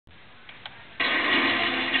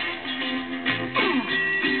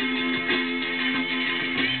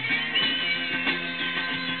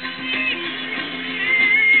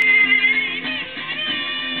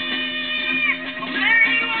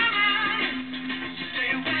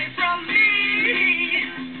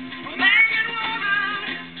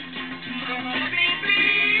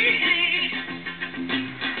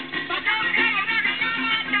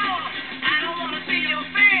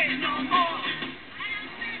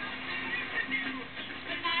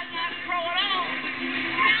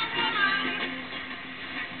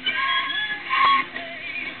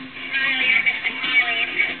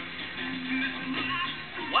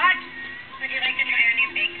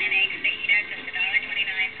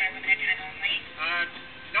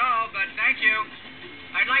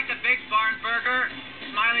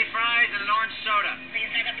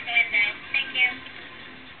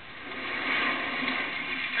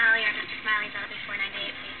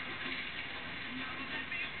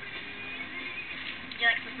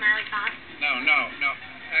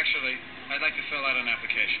Actually, I'd like to fill out an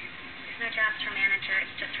application. There's no jobs for manager,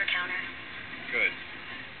 it's just for counter. Good.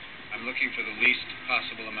 I'm looking for the least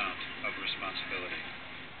possible amount of responsibility.